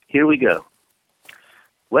Here we go.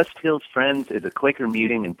 West Hills Friends is a Quaker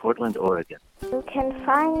meeting in Portland, Oregon. You can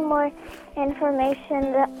find more information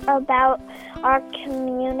about our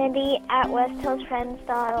community at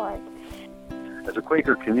westhillsfriends.org. As a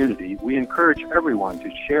Quaker community, we encourage everyone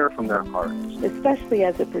to share from their hearts, especially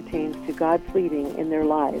as it pertains to God's leading in their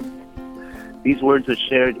lives. These words are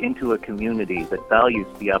shared into a community that values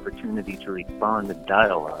the opportunity to respond and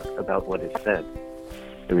dialogue about what is said.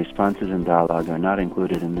 The responses and dialogue are not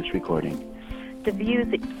included in this recording. The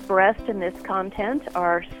views expressed in this content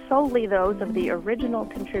are solely those of the original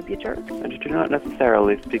contributor and do not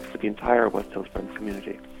necessarily speak for the entire West Hills Friends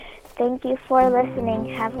community. Thank you for listening.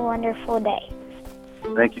 Have a wonderful day.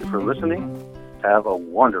 Thank you for listening. Have a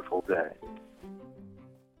wonderful day.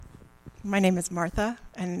 My name is Martha,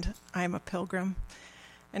 and I'm a pilgrim,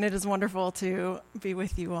 and it is wonderful to be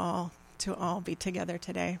with you all, to all be together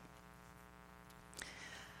today.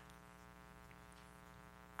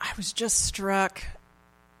 I was just struck.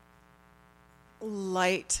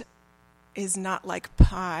 Light is not like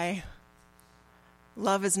pie.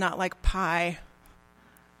 Love is not like pie.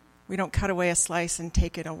 We don't cut away a slice and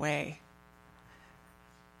take it away.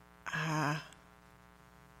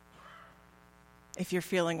 If you're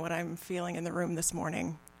feeling what I'm feeling in the room this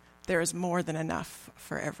morning, there is more than enough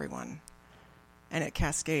for everyone. And it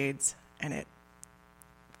cascades, and it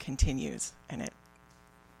continues, and it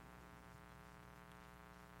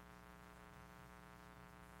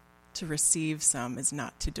to receive some is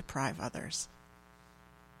not to deprive others.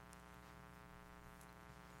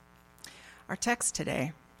 Our text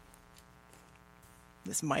today,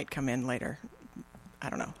 this might come in later, I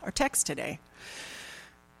don't know. Our text today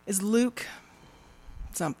is Luke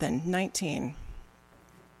 19,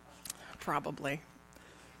 probably.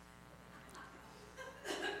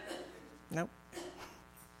 Nope,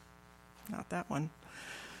 not that one.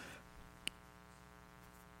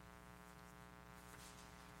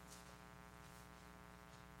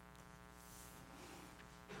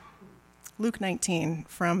 Luke 19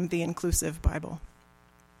 from the Inclusive Bible.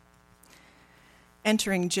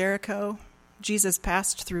 Entering Jericho, Jesus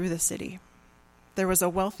passed through the city. There was a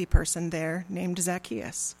wealthy person there named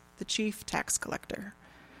Zacchaeus, the chief tax collector.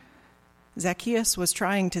 Zacchaeus was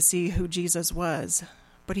trying to see who Jesus was,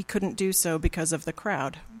 but he couldn't do so because of the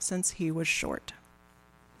crowd, since he was short.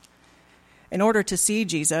 In order to see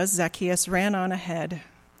Jesus, Zacchaeus ran on ahead,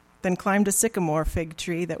 then climbed a sycamore fig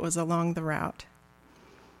tree that was along the route.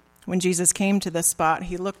 When Jesus came to the spot,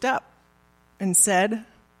 he looked up and said,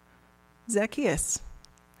 "Zacchaeus,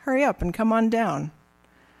 hurry up and come on down.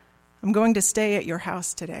 I'm going to stay at your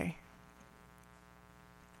house today."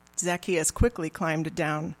 Zacchaeus quickly climbed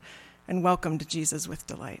down and welcomed Jesus with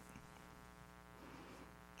delight.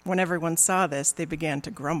 When everyone saw this, they began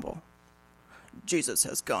to grumble. "Jesus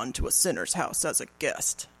has gone to a sinner's house as a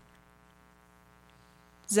guest."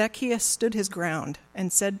 Zacchaeus stood his ground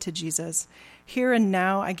and said to Jesus, "Here and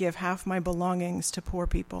now I give half my belongings to poor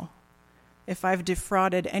people. If I've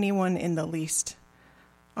defrauded anyone in the least,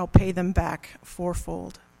 I'll pay them back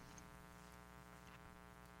fourfold."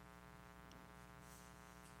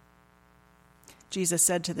 Jesus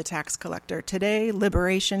said to the tax collector, "Today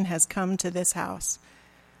liberation has come to this house,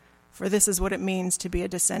 for this is what it means to be a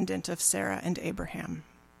descendant of Sarah and Abraham.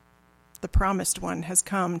 The promised one has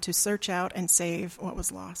come to search out and save what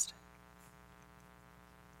was lost."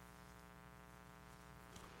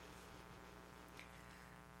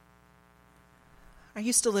 I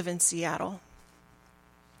used to live in Seattle,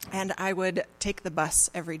 and I would take the bus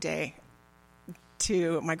every day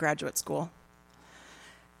to my graduate school.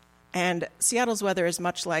 And Seattle's weather is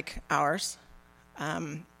much like ours,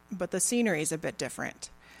 but the scenery is a bit different.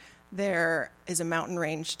 There is a mountain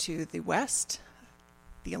range to the west,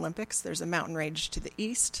 the Olympics. There's a mountain range to the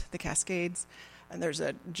east, the Cascades, and there's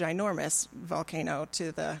a ginormous volcano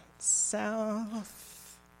to the southeast,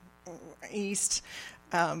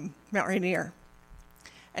 Mount Rainier.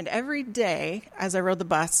 And every day, as I rode the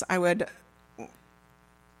bus, I would,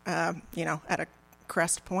 at a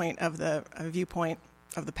crest point of a viewpoint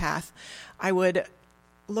of the path, I would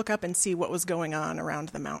look up and see what was going on around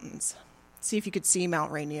the mountains. See if you could see Mount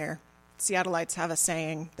Rainier. Seattleites have a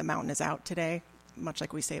saying, "The mountain is out today," much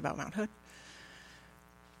like we say about Mount Hood.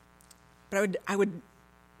 But I would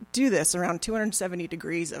do this around 270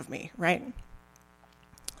 degrees of me, right?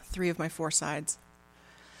 3 of my 4 sides.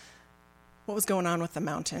 What was going on with the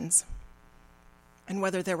mountains? And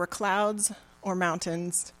whether there were clouds or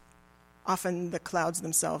mountains, often the clouds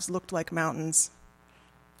themselves looked like mountains.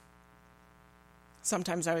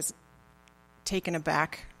 Sometimes I was taken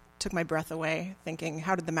aback, took my breath away, thinking,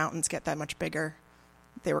 how did the mountains get that much bigger?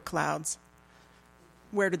 They were clouds.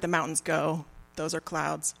 Where did the mountains go? those are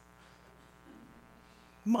clouds.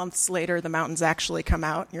 Months later, the mountains actually come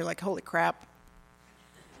out, and you're like, holy crap.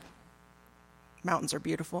 Mountains are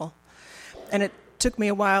beautiful. And it took me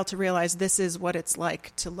a while to realize this is what it's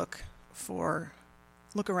like to look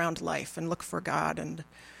around life and look for God, and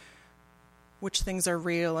which things are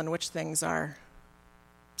real and which things are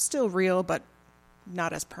still real but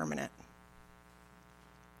not as permanent.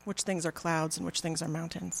 Which things are clouds and which things are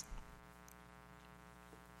mountains.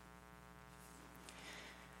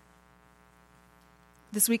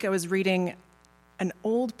 This week I was reading an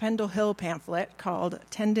old Pendle Hill pamphlet called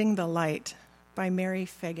Tending the Light by Mary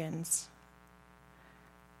Figgins.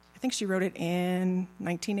 I think she wrote it in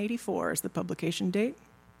 1984 as the publication date.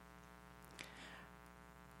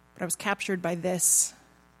 But I was captured by this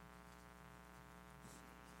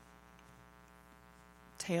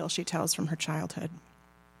tale she tells from her childhood.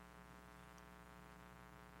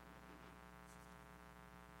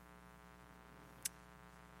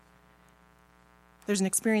 There's an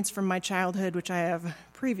experience from my childhood which I have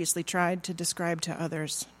previously tried to describe to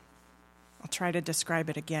others. I'll try to describe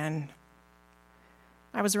it again.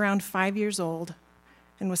 I was around 5 years old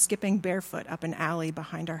and was skipping barefoot up an alley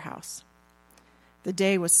behind our house. The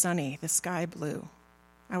day was sunny, the sky blue.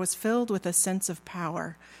 I was filled with a sense of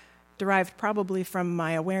power, derived probably from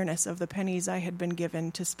my awareness of the pennies I had been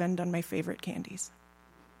given to spend on my favorite candies.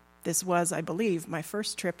 This was, I believe, my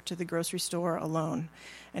first trip to the grocery store alone,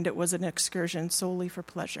 and it was an excursion solely for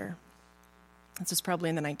pleasure. This was probably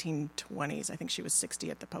in the 1920s. I think she was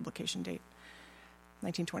 60 at the publication date.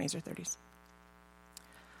 1920s or 30s.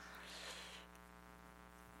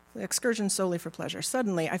 The excursion solely for pleasure.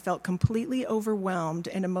 Suddenly, I felt completely overwhelmed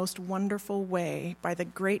in a most wonderful way by the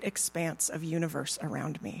great expanse of universe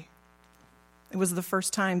around me. It was the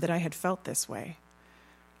first time that I had felt this way.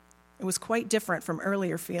 It was quite different from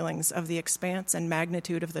earlier feelings of the expanse and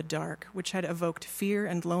magnitude of the dark, which had evoked fear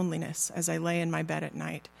and loneliness as I lay in my bed at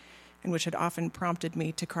night, and which had often prompted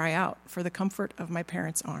me to cry out for the comfort of my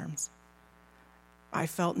parents' arms. I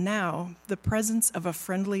felt now the presence of a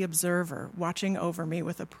friendly observer watching over me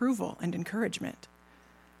with approval and encouragement.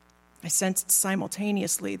 I sensed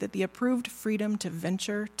simultaneously that the approved freedom to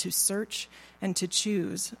venture, to search, and to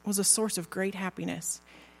choose was a source of great happiness,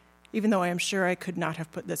 even though I am sure I could not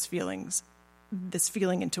have put this feeling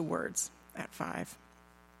into words at 5.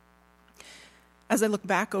 As I look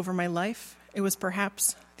back over my life, it was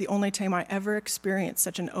perhaps the only time I ever experienced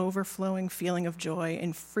such an overflowing feeling of joy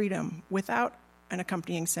and freedom without an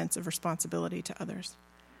accompanying sense of responsibility to others.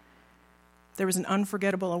 There was an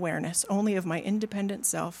unforgettable awareness only of my independent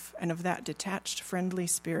self and of that detached, friendly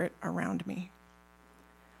spirit around me.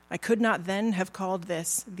 I could not then have called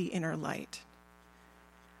this the inner light.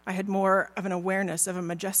 I had more of an awareness of a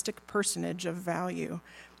majestic personage of value,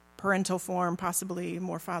 parental form possibly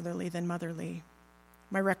more fatherly than motherly.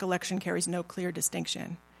 My recollection carries no clear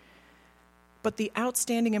distinction. But the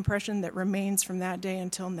outstanding impression that remains from that day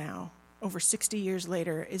until now, over 60 years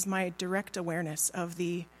later, is my direct awareness of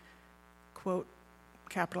the, quote,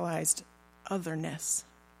 capitalized, otherness,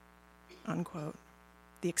 unquote,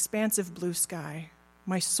 the expansive blue sky,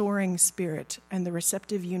 my soaring spirit, and the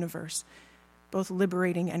receptive universe, both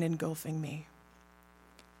liberating and engulfing me.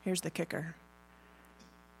 Here's the kicker.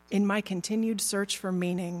 In my continued search for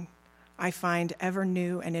meaning, I find ever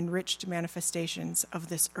new and enriched manifestations of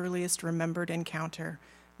this earliest remembered encounter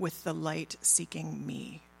with the light seeking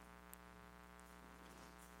me.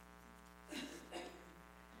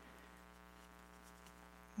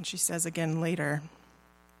 And she says again later,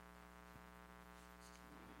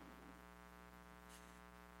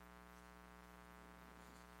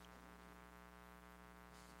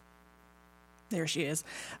 there she is.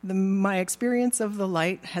 My experience of the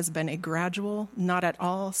light has been a gradual, not at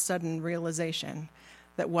all sudden realization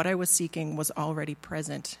that what I was seeking was already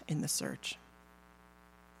present in the search.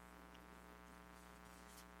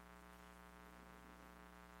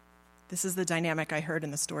 This is the dynamic I heard in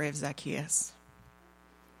the story of Zacchaeus.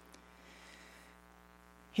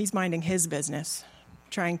 He's minding his business,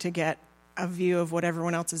 trying to get a view of what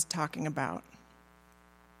everyone else is talking about.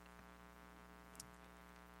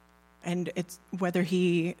 And it's whether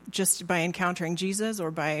he, just by encountering Jesus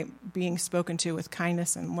or by being spoken to with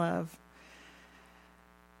kindness and love,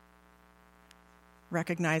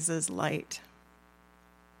 recognizes light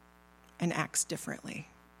and acts differently.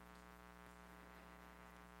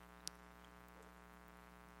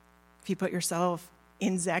 If you put yourself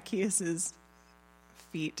in Zacchaeus'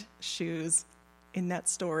 feet, shoes, in that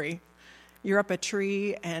story, you're up a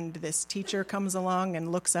tree and this teacher comes along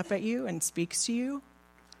and looks up at you and speaks to you.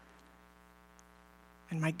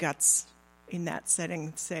 And my guts in that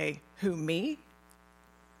setting say, who, me?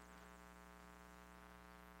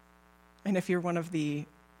 And if you're one of the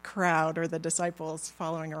crowd or the disciples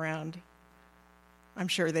following around, I'm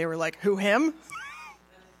sure they were like, who, him?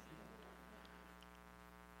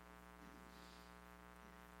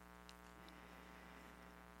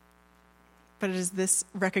 But it is this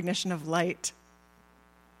recognition of light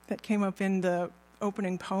that came up in the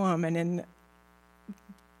opening poem and in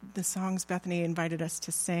the songs Bethany invited us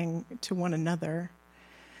to sing to one another.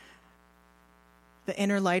 The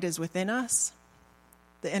inner light is within us.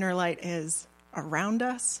 The inner light is around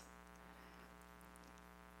us.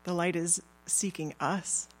 The light is seeking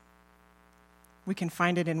us. We can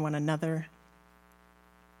find it in one another.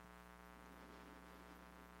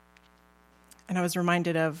 And I was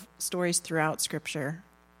reminded of stories throughout Scripture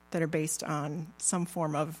that are based on some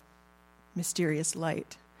form of mysterious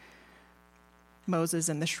light. Moses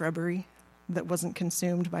and the shrubbery that wasn't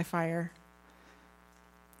consumed by fire.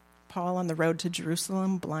 Paul on the road to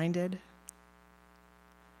Jerusalem, blinded.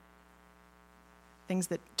 Things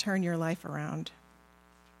that turn your life around.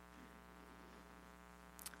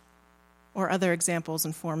 Or other examples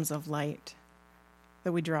and forms of light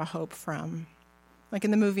that we draw hope from. Like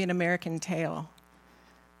in the movie An American Tail,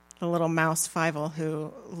 the little mouse Fievel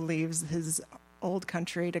who leaves his old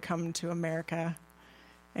country to come to America,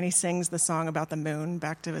 and he sings the song about the moon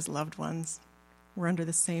back to his loved ones. We're under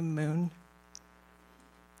the same moon.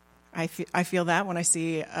 I feel that when I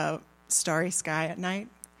see a starry sky at night.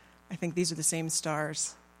 I think these are the same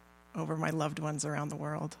stars over my loved ones around the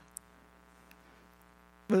world.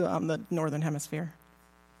 On the northern hemisphere.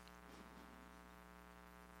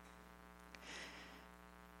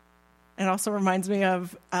 It also reminds me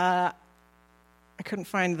of, I couldn't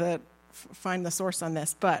find the source on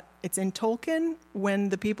this, but it's in Tolkien when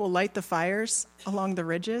the people light the fires along the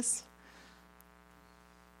ridges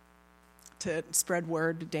to spread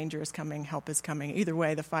word, danger is coming, help is coming. Either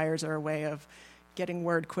way, the fires are a way of getting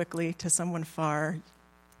word quickly to someone far.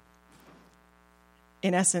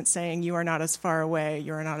 In essence, saying you are not as far away,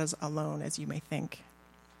 you are not as alone as you may think.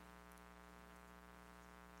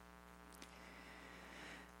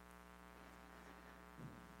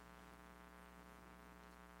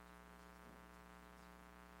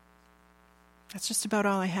 That's just about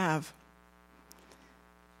all I have.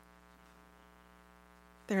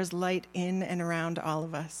 There's light in and around all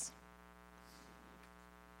of us.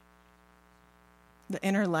 The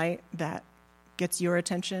inner light that gets your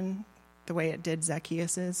attention the way it did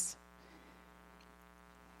Zacchaeus's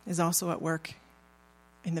is also at work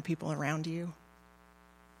in the people around you.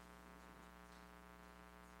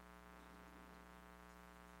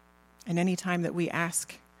 And any time that we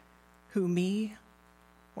ask who me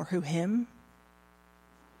or who him,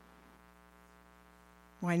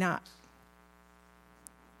 why not?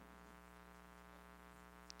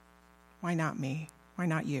 Why not me? Why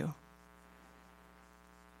not you?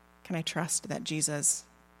 Can I trust that Jesus,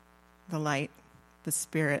 the light, the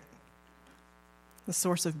Spirit, the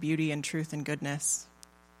source of beauty and truth and goodness,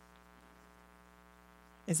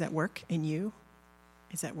 is at work in you,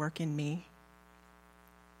 is at work in me?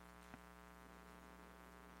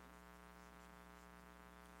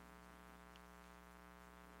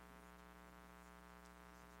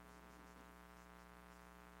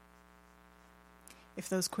 If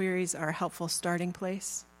those queries are a helpful starting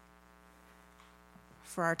place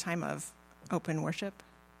for our time of open worship,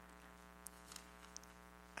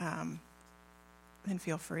 then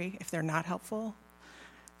feel free. If they're not helpful,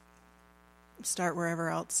 start wherever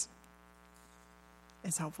else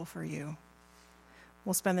is helpful for you.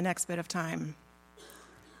 We'll spend the next bit of time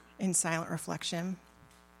in silent reflection,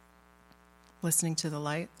 listening to the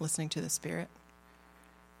light, listening to the Spirit.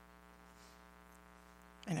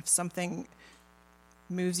 And if something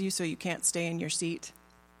moves you so you can't stay in your seat,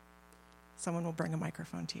 someone will bring a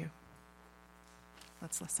microphone to you.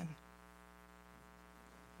 Let's listen.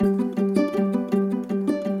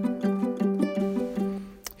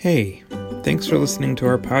 Hey, thanks for listening to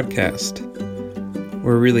our podcast.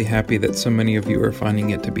 We're really happy that so many of you are finding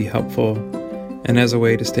it to be helpful and as a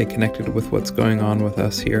way to stay connected with what's going on with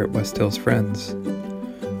us here at West Hills Friends.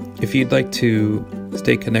 If you'd like to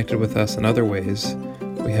stay connected with us in other ways,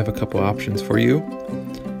 we have a couple options for you.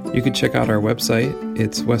 You can check out our website.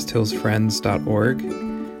 It's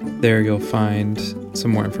westhillsfriends.org. There you'll find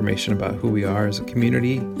some more information about who we are as a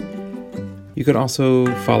community. You can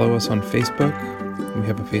also follow us on Facebook. We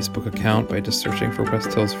have a Facebook account by just searching for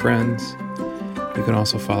West Hills Friends. You can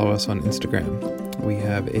also follow us on Instagram. We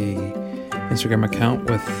have a Instagram account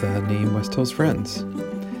with the name West Hills Friends.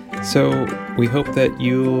 So we hope that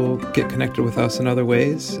you'll get connected with us in other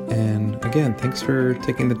ways. And again, thanks for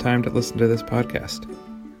taking the time to listen to this podcast.